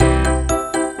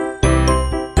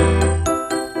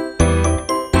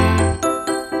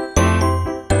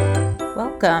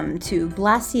Welcome to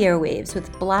BLaST Airwaves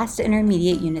with BLaST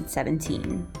Intermediate Unit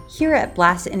 17. Here at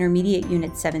BLaST Intermediate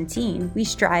Unit 17, we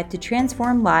strive to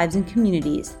transform lives and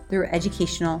communities through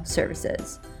educational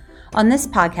services. On this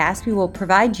podcast, we will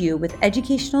provide you with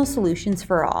educational solutions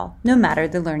for all, no matter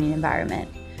the learning environment.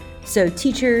 So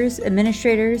teachers,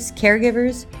 administrators,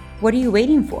 caregivers, what are you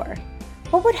waiting for?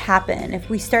 What would happen if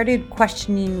we started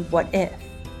questioning what if?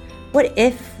 What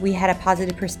if we had a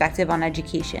positive perspective on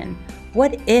education?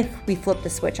 What if we flipped the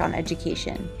switch on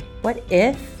education? What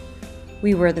if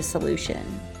we were the solution?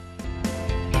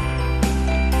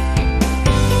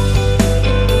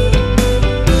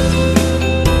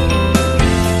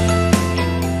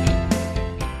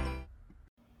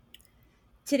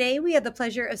 Today, we have the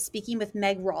pleasure of speaking with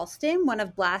Meg Ralston, one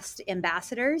of BLaST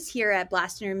ambassadors here at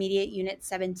BLaST Intermediate Unit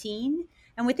 17.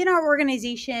 And within our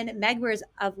organization, Meg wears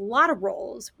a lot of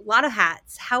roles, a lot of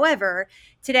hats. However,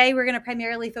 today we're going to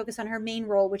primarily focus on her main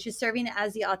role, which is serving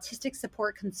as the autistic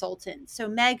support consultant. So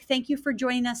Meg, thank you for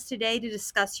joining us today to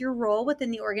discuss your role within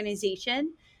the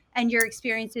organization and your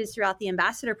experiences throughout the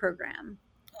ambassador program.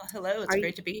 Well, hello, it's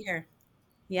great to be here.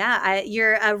 Yeah,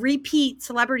 you're a repeat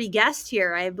celebrity guest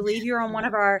here. I believe you're on one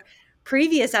of our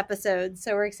previous episodes,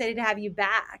 so we're excited to have you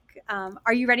back.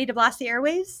 Are you ready to blast the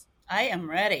airwaves? I am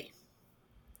ready.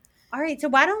 All right, so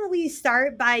why don't we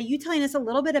start by you telling us a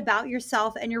little bit about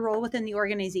yourself and your role within the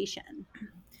organization?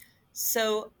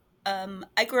 So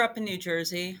I grew up in New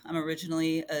Jersey. I'm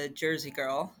originally a Jersey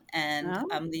girl, and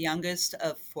I'm the youngest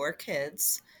of 4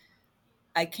 kids.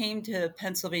 I came to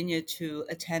Pennsylvania to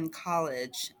attend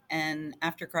college, and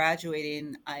after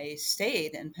graduating, I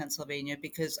stayed in Pennsylvania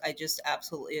because I just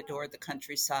absolutely adored the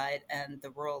countryside and the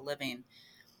rural living.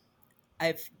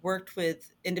 I've worked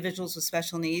with individuals with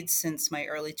special needs since my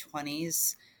early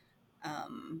 20s,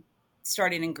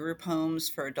 starting in group homes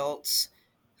for adults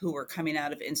who were coming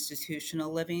out of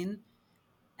institutional living.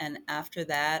 And after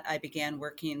that, I began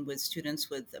working with students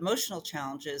with emotional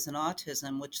challenges and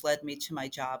autism, which led me to my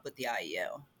job with the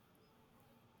IU.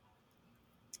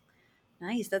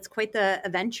 Nice. That's quite the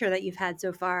adventure that you've had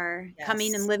so far. Yes.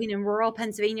 Coming and living in rural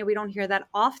Pennsylvania, we don't hear that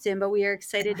often, but we are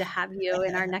excited to have you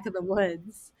in our neck of the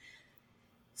woods.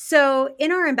 So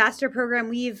in our ambassador program,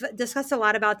 we've discussed a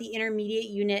lot about the intermediate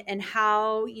unit and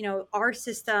how, our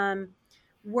system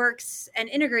works and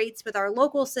integrates with our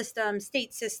local system,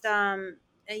 state system,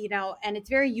 and it's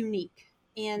very unique.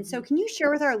 And so can you share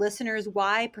with our listeners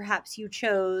why perhaps you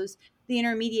chose the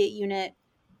intermediate unit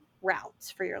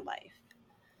routes for your life?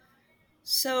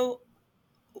 So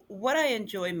what I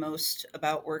enjoy most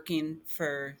about working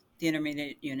for the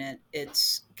intermediate unit, it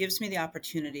gives me the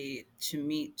opportunity to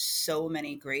meet so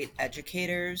many great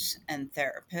educators and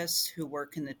therapists who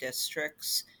work in the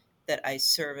districts that I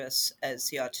service as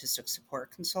the autistic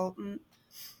support consultant.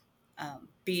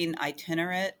 Being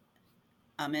itinerant,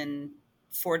 I'm in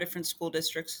 4 different school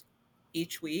districts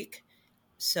each week,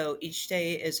 so each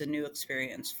day is a new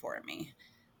experience for me.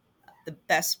 The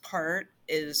best part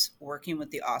is working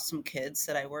with the awesome kids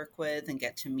that I work with and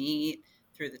get to meet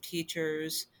through the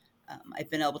teachers. I've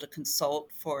been able to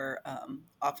consult for,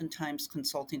 oftentimes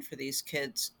consulting for these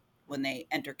kids when they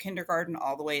enter kindergarten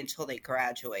all the way until they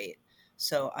graduate.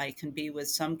 So I can be with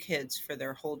some kids for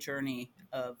their whole journey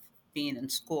of being in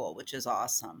school, which is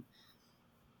awesome.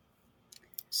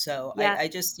 So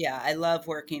yeah. I love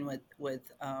working with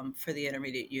for the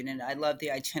intermediate unit. I love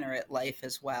the itinerant life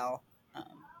as well.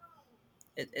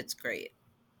 It's great.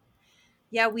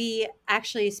 Yeah, we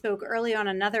actually spoke early on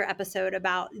another episode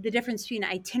about the difference between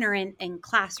itinerant and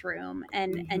classroom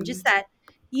and just that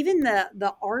even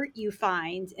the art you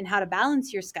find in how to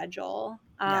balance your schedule.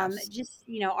 Yes. Just,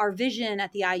 our vision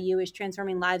at the IU is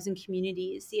transforming lives and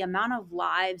communities. The amount of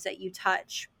lives that you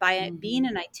touch by being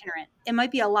an itinerant, it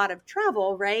might be a lot of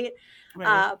travel, right?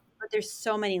 But there's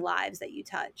so many lives that you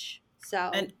touch.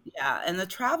 So and the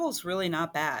travel is really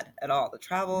not bad at all. The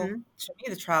travel to me,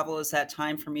 the travel is that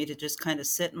time for me to just kind of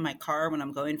sit in my car when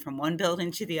I'm going from one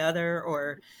building to the other,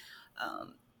 or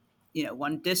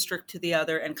one district to the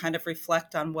other, and kind of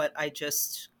reflect on what I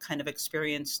just kind of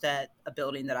experienced at a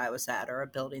building that I was at or a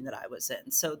building that I was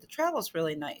in. So the travel is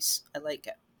really nice. I like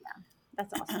it. Yeah,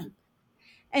 that's awesome.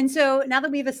 And so now that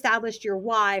we've established your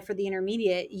why for the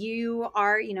intermediate, you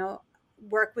are,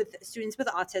 work with students with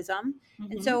autism.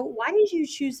 And so why did you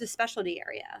choose the specialty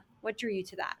area? What drew you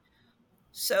to that?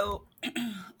 So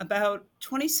about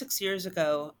 26 years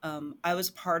ago, I was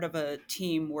part of a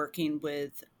team working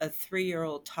with a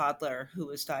 3-year-old toddler who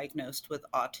was diagnosed with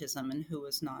autism and who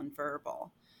was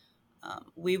nonverbal.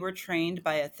 We were trained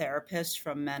by a therapist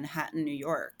from Manhattan, New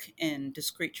York in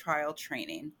discrete trial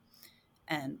training.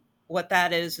 And what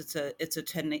that is, it's a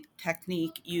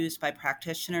technique used by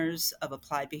practitioners of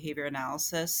applied behavior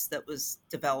analysis that was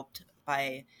developed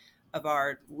by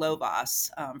Avar Lovas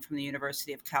from the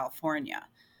University of California.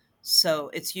 So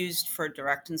it's used for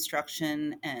direct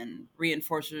instruction and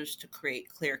reinforcers to create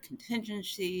clear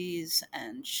contingencies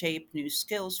and shape new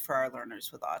skills for our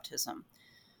learners with autism.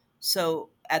 So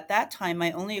at that time,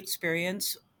 my only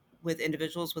experience with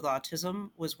individuals with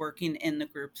autism was working in the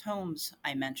groups homes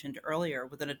I mentioned earlier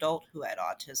with an adult who had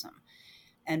autism.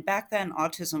 And back then,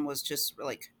 autism was just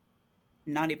like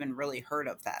not even really heard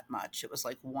of that much. It was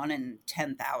like 1 in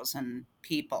 10,000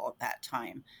 people at that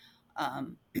time.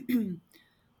 Um,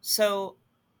 so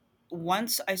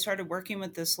once I started working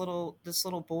with this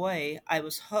little boy, I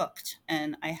was hooked,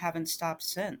 and I haven't stopped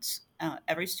since.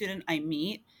 Every student I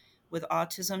meet with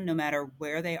autism, no matter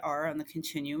where they are on the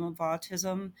continuum of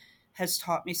autism, has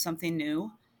taught me something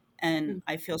new, and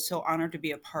I feel so honored to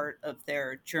be a part of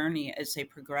their journey as they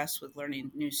progress with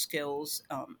learning new skills,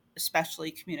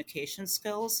 especially communication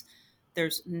skills.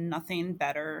 There's nothing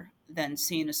better than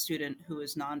seeing a student who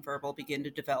is nonverbal begin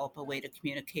to develop a way to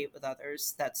communicate with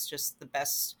others. That's just the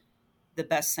best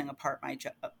thing part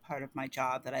of my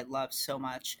job that I love so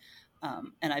much.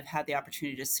 And I've had the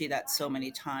opportunity to see that so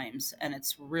many times, and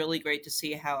it's really great to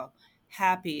see how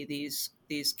happy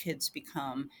these kids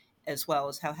become, as well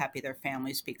as how happy their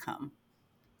families become.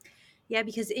 Yeah,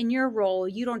 because in your role,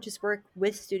 you don't just work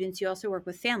with students, you also work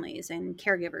with families and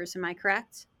caregivers. Am I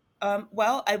correct?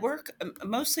 Well, I work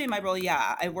mostly in my role.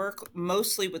 Yeah, I work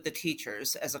mostly with the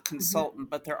teachers as a Mhm. consultant,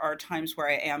 but there are times where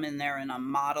I am in there and I'm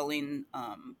modeling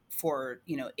for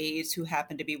aides who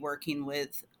happen to be working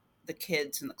with the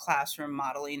kids in the classroom,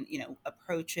 modeling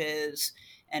approaches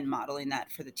and modeling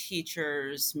that for the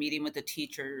teachers, meeting with the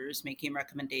teachers, making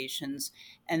recommendations,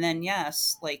 and then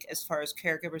yes, like as far as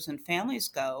caregivers and families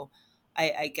go,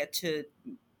 I get to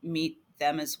meet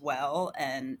them as well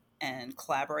and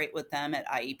collaborate with them at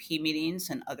IEP meetings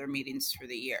and other meetings through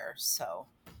the year. So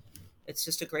it's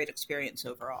just a great experience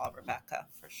overall, Rebecca,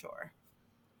 for sure.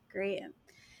 Great.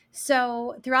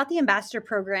 So, throughout the ambassador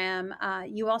program,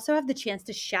 you also have the chance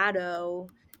to shadow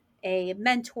a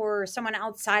mentor, someone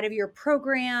outside of your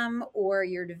program or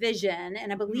your division.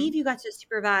 And I believe Hmm. you got to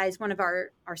supervise one of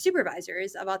our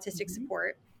supervisors of autistic Hmm.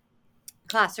 support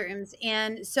classrooms.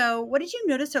 And so, what did you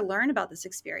notice or learn about this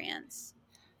experience?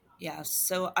 Yeah,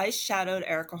 so I shadowed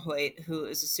Erica Hoyt, who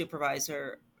is a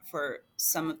supervisor for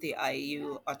some of the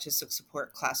IU autistic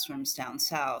support classrooms down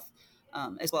south,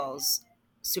 as well as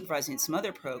supervising some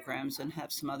other programs and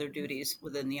have some other duties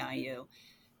within the IU.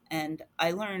 And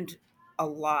I learned a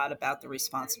lot about the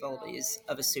responsibilities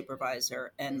of a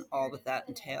supervisor and all that that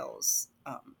entails,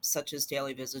 such as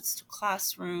daily visits to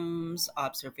classrooms,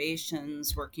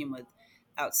 observations, working with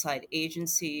outside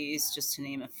agencies, just to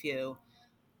name a few.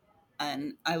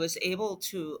 And I was able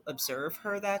to observe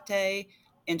her that day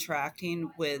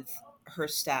interacting with her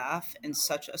staff in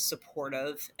such a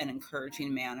supportive and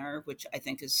encouraging manner, which I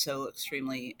think is so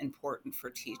extremely important for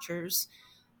teachers.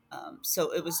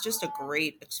 So it was just a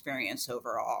great experience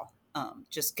overall.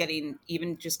 Just getting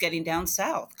down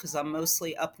south because I'm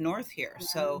mostly up north here.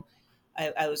 So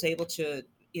I was able to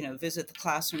visit the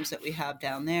classrooms that we have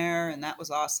down there, and that was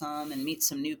awesome, and meet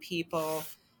some new people.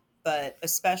 But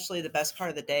especially the best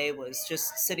part of the day was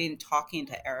just sitting talking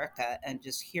to Erica and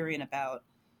just hearing about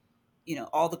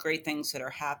all the great things that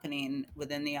are happening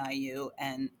within the IU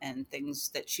and things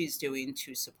that she's doing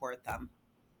to support them.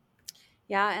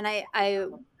 Yeah, and I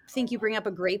think you bring up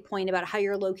a great point about how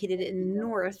you're located in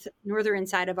northern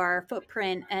side of our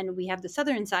footprint, and we have the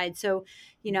southern side. So,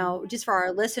 just for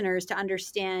our listeners to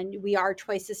understand, we are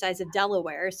twice the size of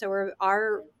Delaware. So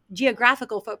our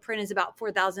geographical footprint is about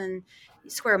 4,000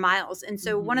 square miles. And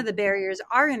so one Hmm. of the barriers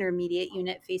our intermediate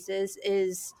unit faces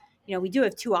is, we do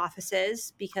have two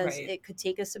offices because Right, it could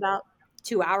take us about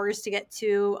 2 hours to get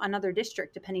to another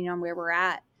district, depending on where we're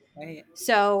at. right.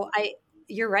 So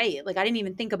you're right. Like I didn't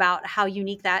even think about how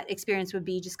unique that experience would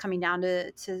be just coming down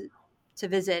to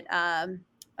visit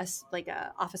us like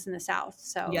a office in the South.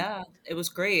 So Yeah, it was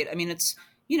great. I mean, it's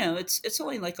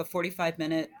only like a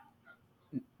 45-minute,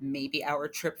 maybe hour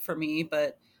trip for me,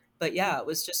 but yeah, it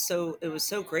was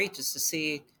so great just to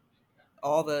see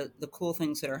all the cool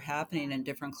things that are happening in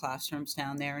different classrooms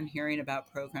down there and hearing about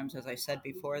programs, as I said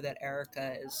before, that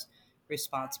Erica is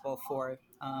responsible for.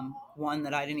 One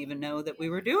that I didn't even know that we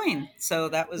were doing. So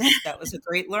that was a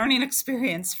great learning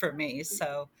experience for me.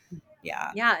 So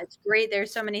yeah. yeah, it's great.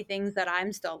 There's so many things that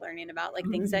I'm still learning about, like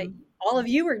things that Mhm. all of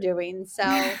you are doing. So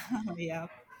Yeah.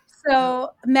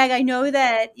 So, Meg, I know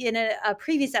that in a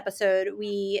previous episode,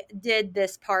 we did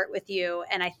this part with you,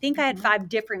 and I think I had Mhm. 5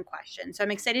 different questions. So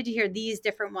I'm excited to hear these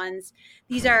different ones.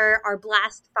 These are our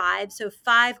BLaST 5. So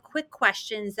 5 quick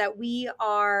questions that we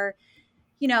are,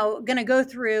 going to go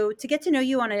through to get to know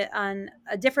you on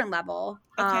a different level.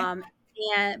 Okay.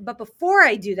 But before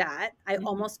I do that, I Mhm.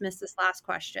 almost missed this last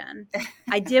question.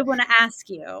 I did want to ask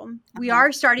you. We Uh-huh.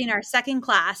 are starting our second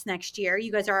class next year.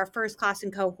 You guys are our first class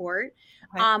in cohort.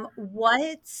 Okay.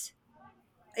 What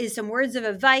is some words of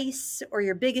advice or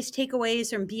your biggest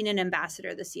takeaways from being an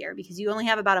ambassador this year? Because you only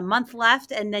have about a month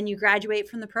left, and then you graduate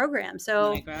from the program.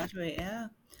 When I So, graduate, yeah.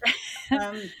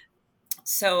 Um,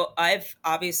 so I've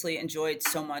obviously enjoyed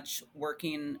so much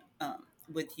working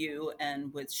with you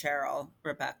and with Cheryl,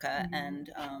 Rebecca, Mhm.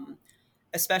 and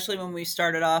especially when we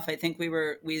started off. I think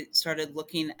we started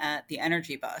looking at the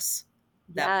Energy Bus,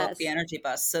 that book, The Yes. Energy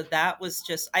Bus. So that was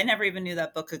just, I never even knew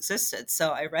that book existed.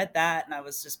 So I read that and I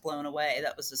was just blown away.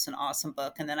 That was just an awesome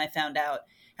book. And then I found out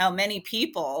how many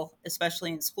people,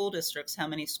 especially in school districts, how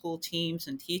many school teams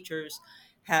and teachers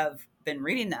have been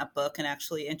reading that book and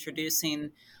actually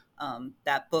introducing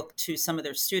that book to some of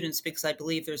their students, because I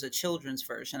believe there's a children's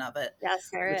version of it, Yes,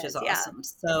 which there is is. Yeah. awesome.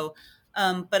 So,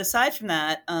 but aside from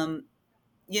that,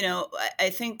 I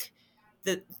think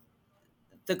that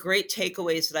the great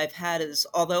takeaways that I've had is,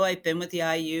 although I've been with the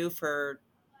IU for,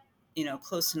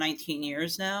 close to 19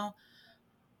 years now,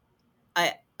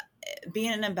 I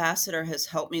being an ambassador has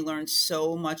helped me learn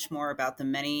so much more about the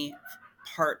many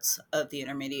parts of the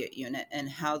intermediate unit and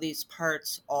how these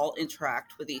parts all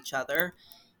interact with each other.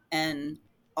 And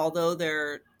although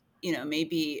there, may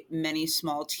be many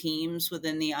small teams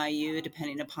within the IU,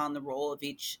 depending upon the role of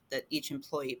each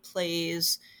employee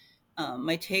plays,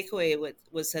 my takeaway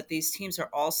was that these teams are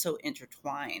also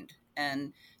intertwined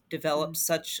and develop Mhm.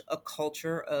 such a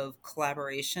culture of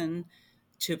collaboration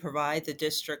to provide the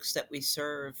districts that we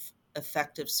serve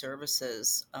effective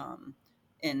services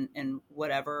in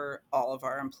whatever all of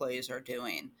our employees are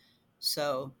doing.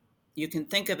 So you can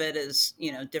think of it as,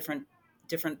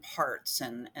 different parts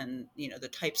and the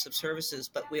types of services,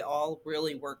 but we all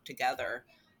really work together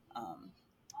um,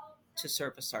 to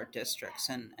service our districts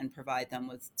and provide them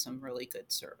with some really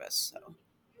good service. So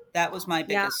that was my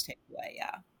Yeah. biggest takeaway.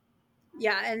 Yeah.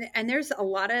 Yeah, and there's a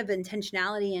lot of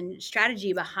intentionality and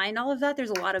strategy behind all of that. There's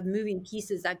a lot of moving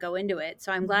pieces that go into it.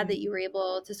 So I'm glad that Mm-hmm. you were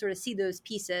able to sort of see those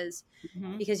pieces,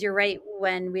 Mm-hmm. because you're right.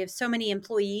 When we have so many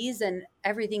employees and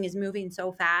everything is moving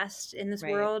so fast in this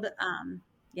Right. world,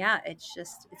 yeah,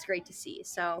 it's great to see.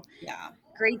 So Yeah.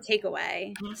 great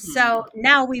takeaway. So Mm-hmm.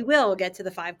 now we will get to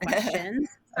the 5 questions.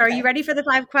 So are you Okay. ready for the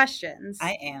 5 questions?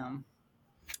 I am.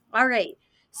 All right.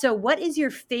 So what is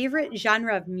your favorite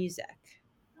genre of music?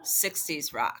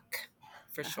 60s rock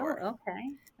for Oh, sure.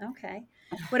 okay. Okay.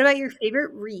 What about your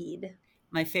favorite read?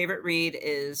 My favorite read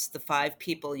is The Five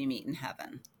People You Meet in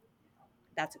Heaven.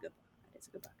 That's a good book. That is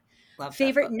a good book. Love that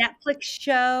Favorite book. Netflix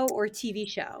show or TV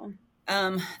show?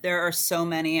 There are so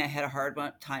many. I had a hard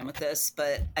time with this,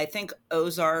 but I think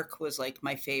Ozark was like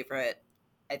my favorite.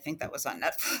 I think that was on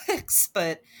Netflix,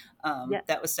 but Yeah,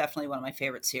 that was definitely one of my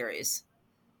favorite series.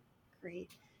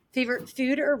 great. Favorite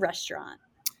food or restaurant?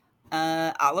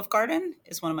 Olive Garden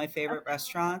is one of my favorite Okay.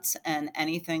 restaurants, and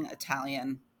anything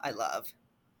Italian I love.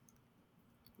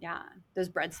 Yeah, those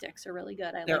breadsticks are really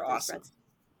good. I They're like those awesome.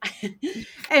 breadsticks.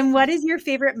 And what is your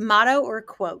favorite motto or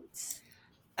quote?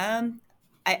 Um,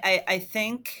 I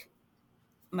think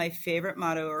my favorite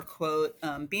motto or quote,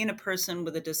 being a person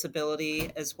with a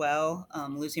disability as well,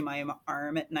 losing my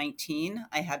arm at 19,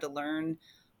 I had to learn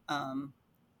um,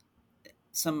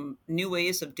 some new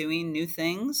ways of doing new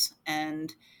things.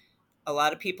 And a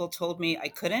lot of people told me I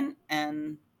couldn't.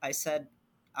 And I said,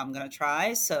 I'm going to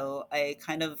try. So I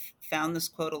kind of found this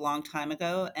quote a long time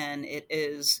ago, and it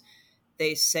is,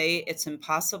 they say it's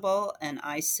impossible, and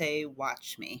I say,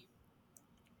 watch me.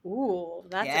 Ooh,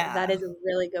 that Yeah. is a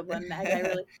really good one, Meg.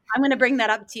 I'm going to bring that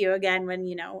up to you again when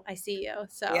I see you.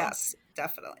 So Yes,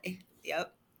 definitely.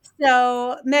 Yep.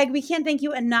 So, Meg, we can't thank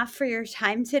you enough for your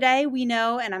time today. We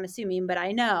know, and I'm assuming, but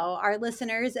I know our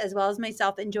listeners, as well as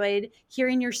myself, enjoyed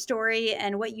hearing your story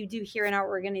and what you do here in our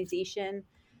organization.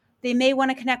 They may want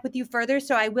to connect with you further,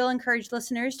 so I will encourage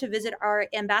listeners to visit our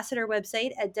ambassador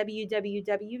website at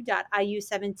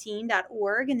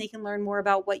www.iu17.org, and they can learn more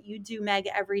about what you do, Meg,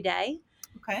 every day.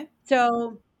 Okay.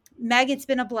 So, Meg, it's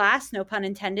been a blast, no pun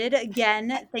intended.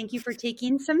 Again, thank you for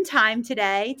taking some time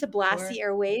today to blast Sure. the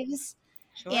airwaves.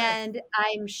 Sure. And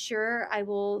I'm sure I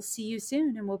will see you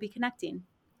soon and we'll be connecting.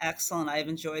 Excellent. I've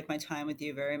enjoyed my time with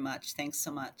you very much. Thanks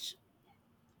so much.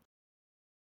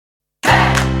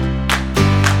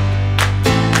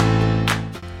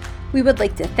 We would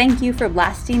like to thank you for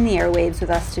blasting the airwaves with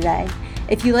us today.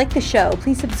 If you like the show,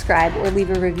 please subscribe or leave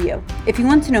a review. If you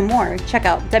want to know more, check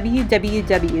out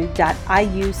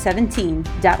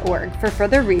www.iu17.org for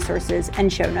further resources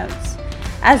and show notes.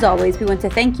 As always, we want to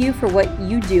thank you for what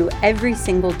you do every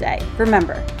single day.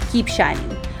 Remember, keep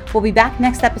shining. We'll be back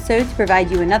next episode to provide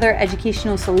you another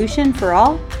educational solution for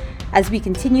all as we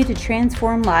continue to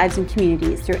transform lives and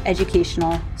communities through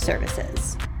educational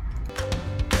services.